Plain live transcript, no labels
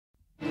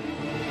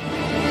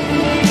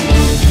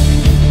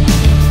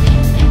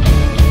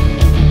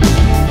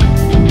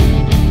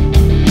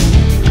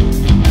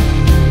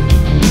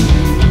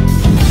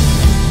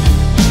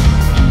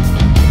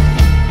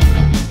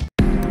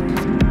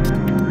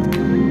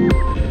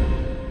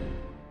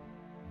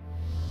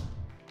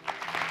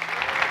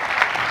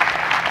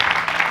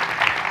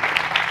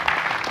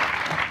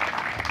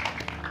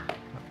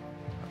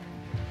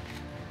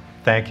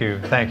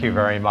Thank you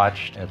very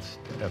much. It's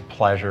a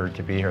pleasure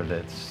to be here.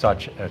 It's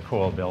such a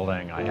cool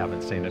building. I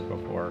haven't seen it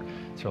before.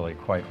 It's really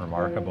quite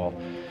remarkable.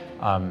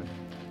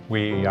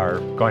 We are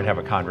going to have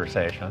a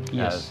conversation,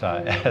 yes,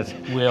 as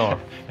we are,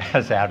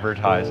 as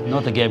advertised.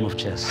 Not a game of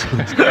chess.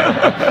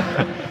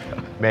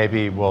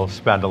 Maybe we'll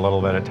spend a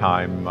little bit of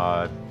time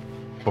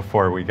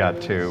before we get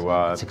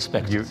to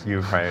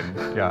Ukraine.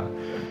 Yeah.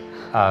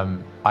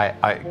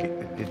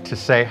 To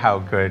say how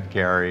good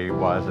Garry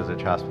was as a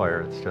chess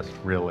player, it's just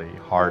really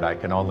hard. I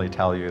can only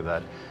tell you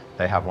that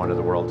they have one of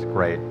the world's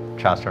great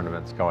chess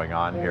tournaments going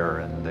on here,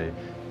 and the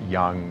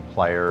young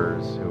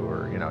players who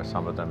are,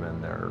 some of them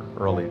in their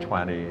early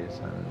 20s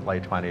and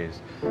late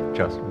 20s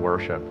just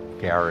worship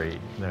Garry.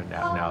 They're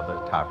now the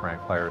top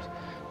ranked players.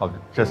 I'll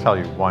just tell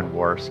you one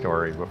war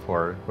story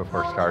before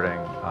starting.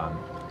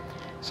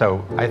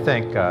 So I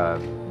think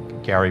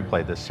Garry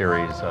played this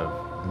series of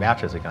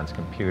matches against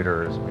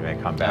computers. We may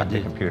come back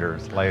to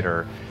computers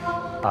later.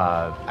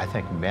 I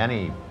think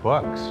many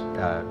books,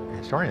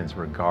 historians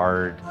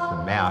regard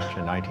the match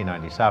in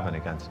 1997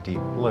 against Deep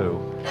Blue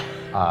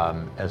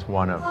as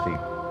one of the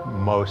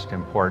most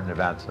important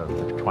events of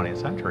the 20th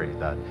century.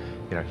 That,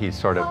 he's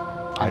sort of,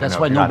 that's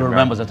why nobody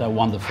remembers that I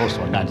won the first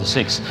one,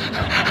 96.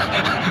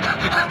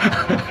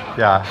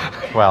 Yeah,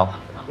 well,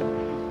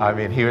 I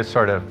mean, he was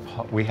sort of,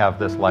 we have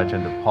this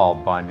legend of Paul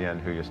Bunyan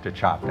who used to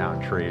chop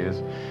down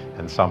trees,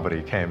 and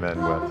somebody came in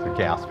with a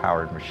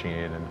gas-powered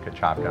machine and could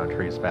chop down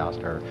trees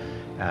faster.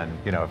 And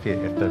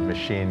if the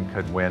machine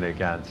could win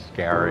against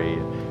Garry,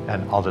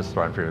 and I'll just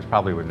throw in for you, it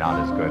probably was not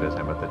as good as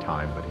him at the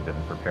time, but he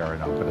didn't prepare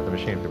enough. But if the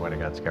machine could win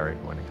against Garry,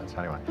 could win against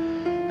anyone.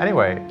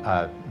 Anyway,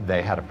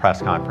 they had a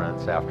press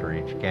conference after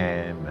each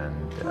game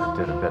and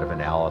did a bit of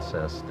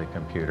analysis, the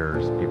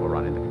computers, people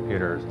running the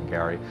computers, and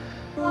Garry.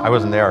 I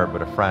wasn't there,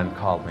 but a friend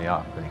called me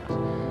up and he goes,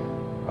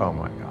 "Oh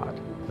my God,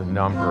 the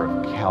number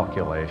of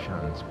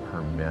calculations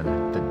per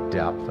minute, the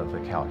depth of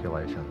the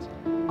calculations,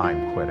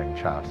 I'm quitting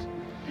chess."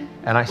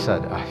 And I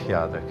said,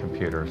 "Yeah, the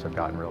computers have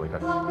gotten really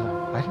good."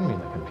 "No, I didn't mean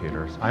the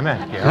computers, I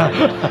meant Garry."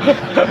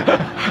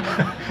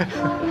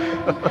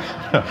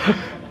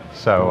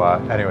 So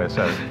anyway,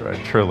 so a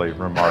truly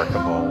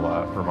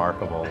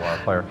remarkable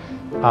player.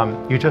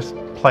 You just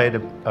played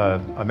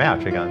a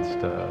match against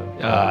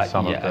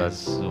some of the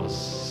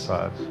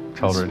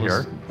children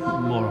here.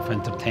 More of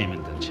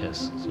entertainment than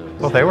chess. So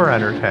well, they were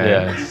entertained.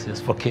 Yeah,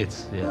 it's for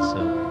kids. Yeah,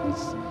 so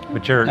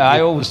but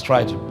I always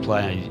try to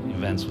play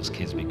events with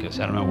kids because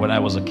I remember when I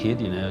was a kid,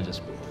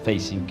 just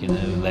facing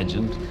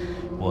legend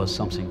was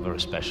something very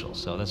special.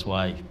 So that's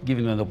why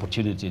giving them the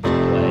opportunity to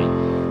play a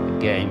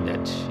game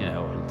that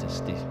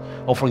just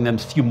offering them a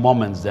few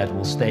moments that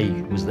will stay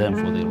with them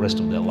for the rest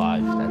of their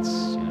life.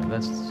 That's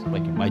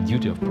like my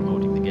duty of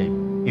promoting the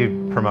game.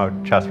 You promote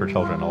chess for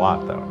children a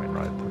lot, though. I mean,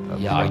 right?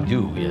 Yeah, I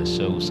do. Yeah.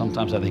 So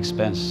sometimes at the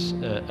expense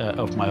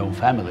of my own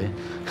family,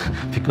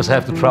 because I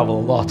have to travel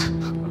a lot.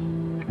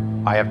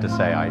 I have to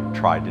say, I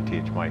tried to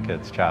teach my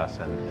kids chess,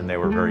 and they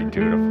were very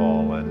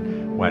dutiful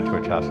and went to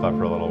a chess club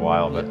for a little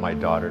while. But my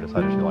daughter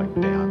decided she liked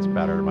dance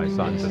better. My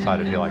son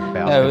decided he liked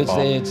basketball. No,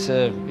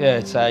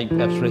 I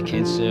have 3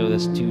 kids. So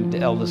there's 2, the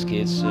eldest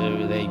kids.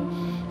 They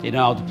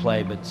know how to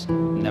play, but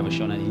never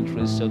shown any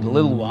interest. So the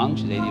little one,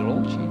 she's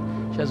 8-year-old. She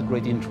has a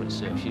great interest.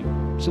 So she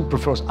still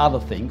prefers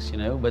other things,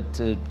 But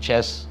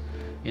chess,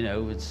 she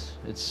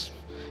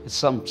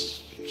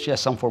has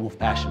some form of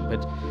passion.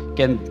 But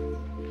again.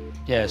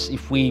 Yes,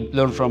 if we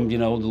learn from, the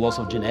loss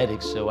of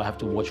genetics, so I have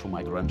to watch for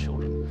my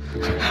grandchildren.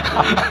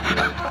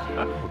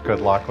 Well, good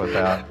luck with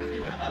that.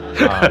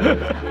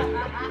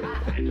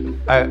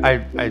 I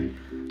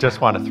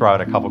just want to throw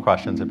out a couple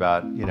questions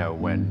about,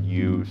 when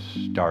you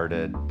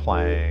started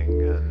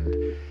playing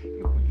and,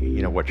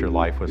 what your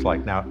life was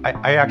like. Now,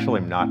 I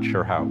actually am not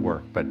sure how it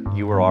worked, but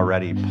you were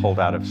already pulled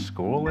out of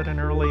school at an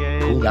early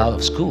age? Pulled out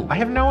of school? I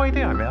have no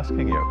idea. I'm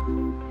asking you.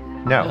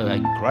 No. I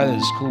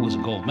graduated school with a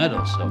gold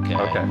medal, so okay.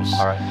 Okay,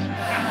 all right.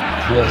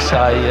 Yes,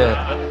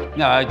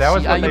 that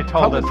was what they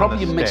told us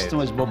probably in the mixed him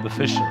with Bobby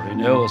Fischer,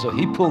 so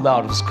he pulled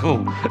out of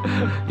school.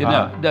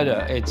 No,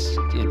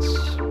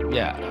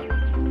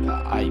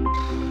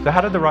 So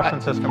how did the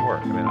Russian system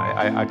work? I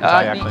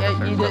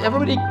mean,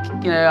 everybody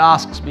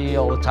asks me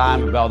all the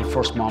time about the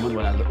first moment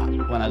when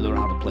I learned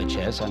how to play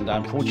chess, and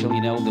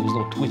unfortunately, there was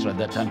no Twitter at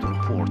that time to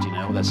report.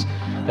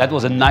 That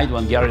was a night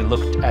when Garry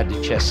looked at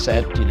the chess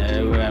set.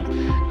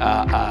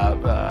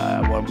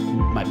 Where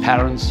my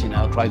parents,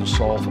 tried to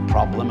solve a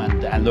problem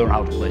and learn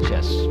how to play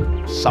chess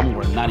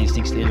somewhere in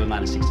 1968 or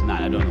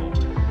 1969. I don't know.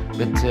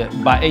 But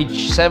by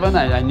age 7,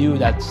 I knew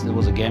that there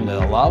was a game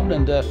that I loved,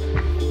 and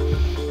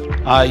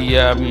I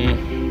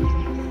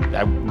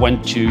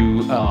went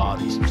to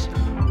this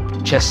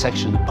chess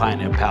section in the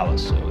Pioneer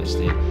Palace. So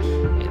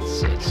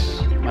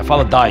my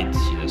father died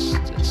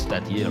it's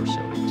that year, so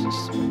it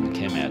just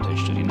came at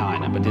age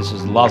 39. But this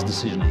is the last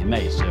decision he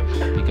made. So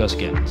because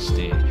again,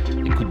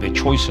 it could be a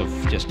choice of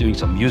just doing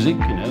some music,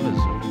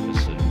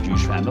 as a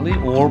Jewish family,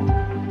 or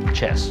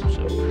chess.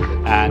 So,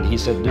 and he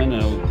said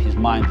no, his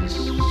mind is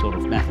sort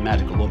of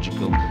mathematical,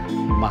 logical. He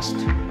must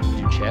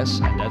do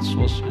chess, and that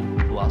was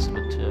the last.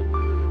 But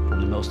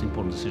the most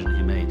important decision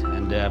he made.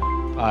 And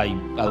I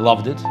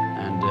loved it,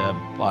 and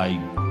I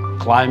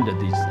climbed at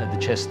the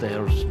chess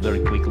stairs very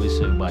quickly.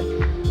 So by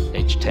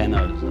age 10,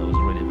 I was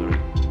already a very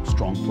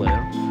strong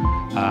player.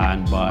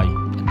 And by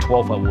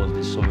 12, I was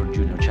the Soviet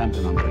junior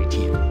champion under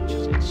 18, which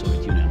is in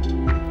Soviet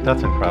Union.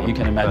 That's incredible. You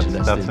can imagine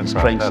that's the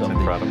strengths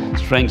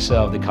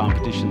of the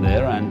competition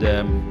there. And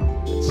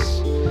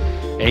it's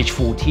age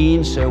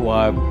 14, so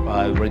I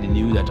already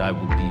knew that I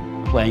would be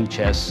playing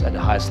chess at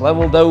the highest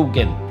level. Though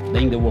again,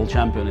 being the world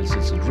champion, it's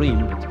a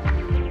dream. But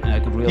I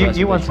could realize.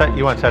 You once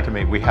said to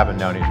me, we haven't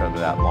known each other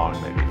that long,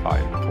 maybe 4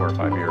 or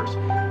 5 years.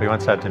 But you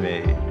once said to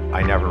me,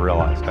 I never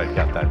realized I'd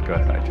get that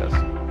good. I just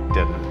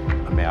didn't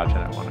imagine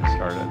it when I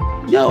started.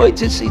 No,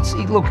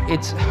 look,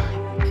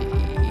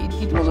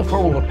 it was a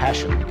form of a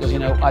passion, because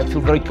I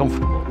feel very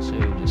comfortable. So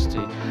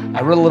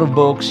I read a lot of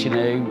books.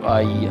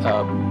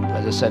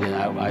 As I said,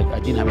 I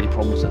didn't have any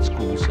problems at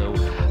school. So,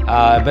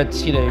 but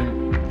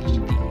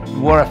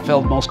where I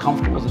felt most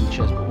comfortable was in the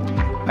chessboard.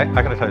 I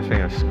got to tell you,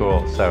 speaking of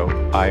school, so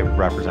I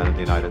represented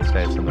the United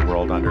States in the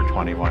World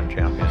Under-21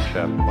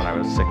 Championship when I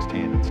was 16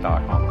 in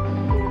Stockholm,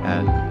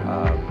 and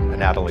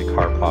Natalie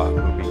Karpov,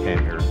 who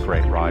became your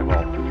great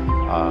rival,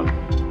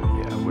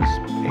 was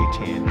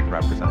 18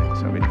 representing the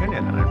Soviet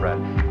Union, and I read,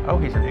 oh,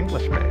 he's an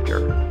English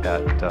major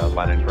at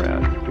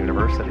Leningrad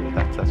University.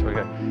 That's really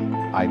good.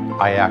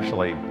 I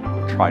actually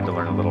tried to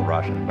learn a little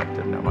Russian, but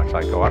didn't know much.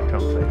 I'd go up to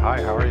him and say,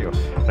 hi, how are you?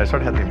 And I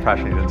sort of had the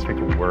impression he didn't speak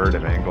a word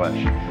of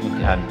English.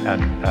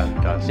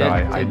 So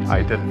I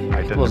didn't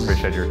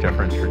appreciate your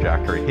different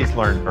trajectory. He's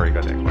learned very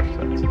good English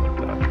since.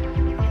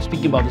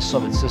 Speaking about the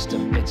Soviet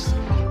system,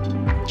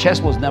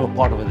 chess was never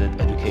part of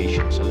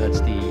education. So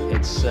it's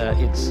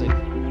a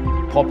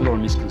popular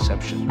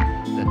misconception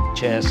that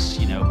chess,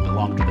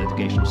 belonged to the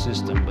educational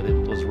system, but it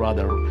was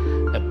rather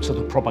a sort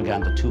of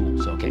propaganda tool.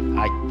 So, okay,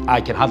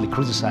 I can hardly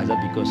criticize that,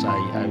 because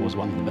I was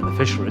one of the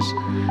beneficiaries,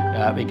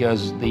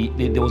 because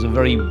there was a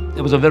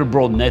very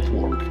broad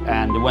network,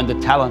 and when the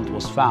talent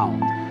was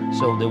found,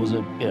 so there was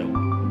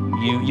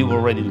you were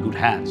already in good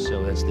hands.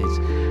 So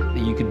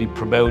you could be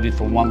promoted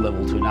from one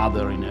level to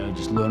another,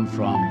 just learn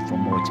from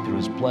more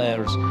experienced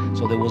players.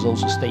 So there was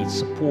also state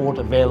support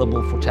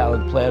available for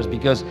talented players,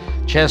 because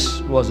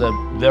chess was a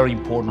very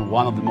important,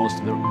 one of the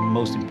most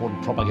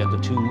important propaganda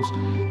tools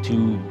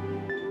to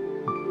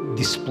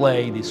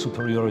display the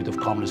superiority of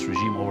communist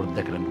regime over the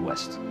decadent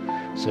West.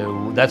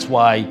 So that's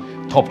why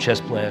top chess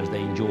players,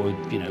 they enjoyed,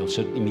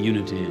 certain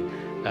immunity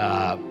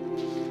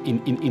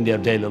in their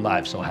daily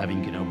life, so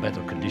having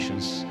better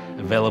conditions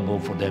available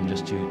for them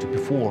just to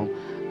perform.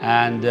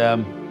 And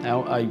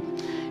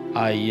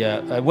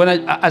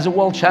as a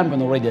world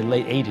champion already in the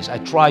late 80s, I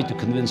tried to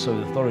convince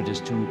Soviet authorities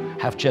to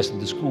have chess in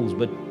the schools,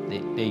 but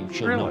they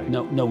showed really?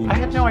 no interest. I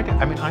had no idea.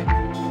 I mean, I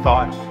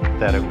thought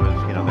that it was,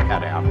 they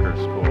had after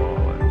school.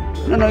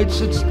 No,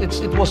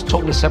 it was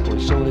totally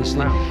separate. So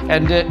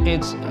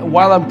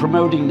while I'm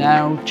promoting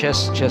now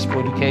chess for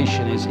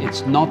education,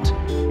 it's not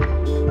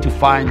to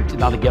find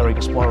another Garry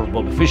Kasparov or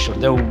Bobby Fischer,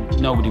 though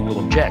nobody will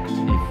object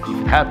if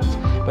it happens.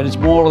 But it's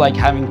more like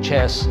having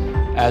chess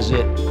as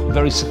a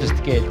very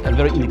sophisticated and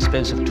very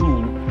inexpensive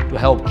tool to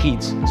help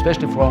kids,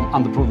 especially from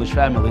underprivileged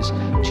families,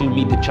 to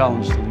meet the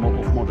challenge of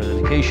modern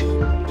education.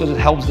 Because it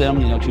helps them,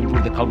 to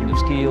improve their cognitive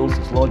skills,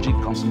 it's logic,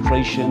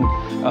 concentration.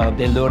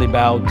 They learn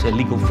about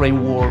legal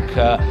framework,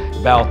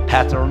 about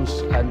patterns,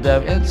 and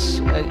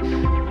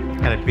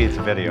and it beats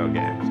video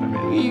games. I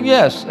mean.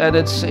 Yes, and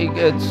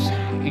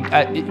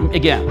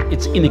again,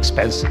 it's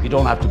inexpensive. You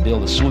don't have to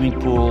build a swimming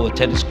pool, a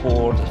tennis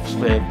court, a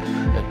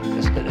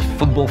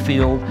football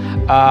field,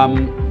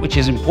 which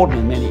is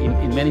important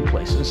in many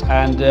places.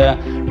 And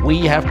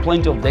we have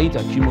plenty of data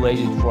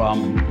accumulated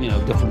from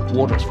different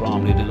quarters,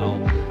 from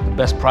the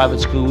best private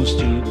schools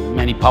to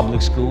many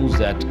public schools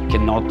that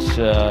cannot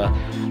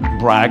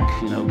brag,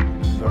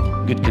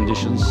 very good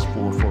conditions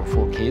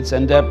for kids.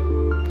 And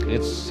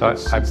it's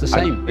the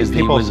same.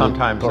 People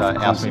sometimes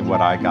ask me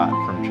what I got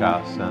from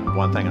chess, and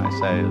one thing I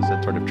say is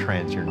it sort of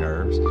trains your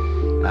nerves.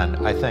 And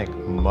I think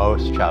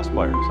most chess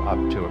players, up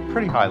to a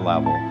pretty high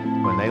level,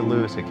 when they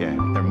lose a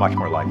game, they're much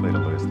more likely to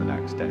lose the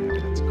next day. I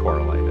mean, it's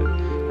correlated.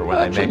 Or when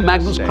actually,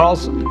 Magnus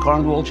Carlsen, the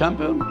current world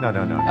champion. No.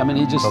 I mean,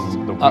 he just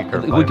the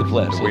weaker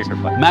players.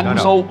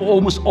 Magnus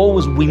almost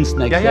always wins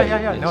next day. Yeah.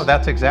 Yes. No,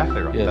 that's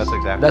exactly right. Yes.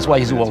 That's why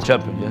he's a world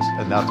champion. Yes.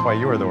 And that's why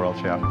you were the world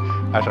champion.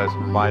 Actually, it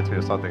reminds me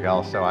of something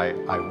else. So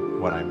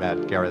when I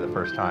met Garry the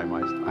first time,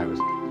 I was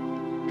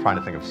trying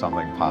to think of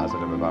something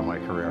positive about my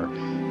career,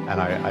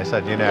 and I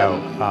said,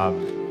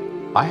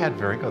 I had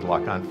very good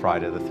luck on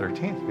Friday the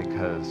 13th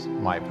because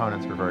my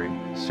opponents were very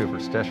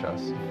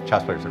superstitious.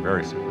 Chess players are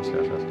very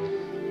superstitious.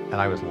 And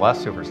I was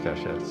less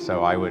superstitious,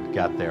 so I would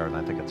get there and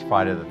I think it's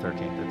Friday the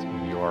 13th, it's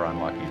your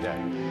unlucky day.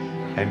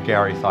 And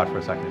Garry thought for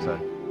a second, he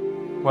said,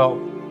 well,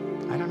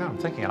 I don't know, I'm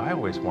thinking I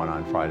always won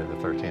on Friday the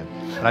 13th.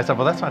 And I said,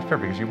 well, that's not fair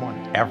because you won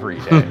every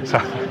day. So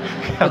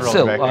but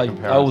still, I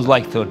always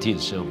like 13,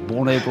 so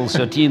born April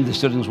 13, the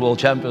 13th world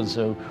champion,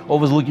 so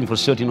always looking for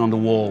 13 on the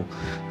wall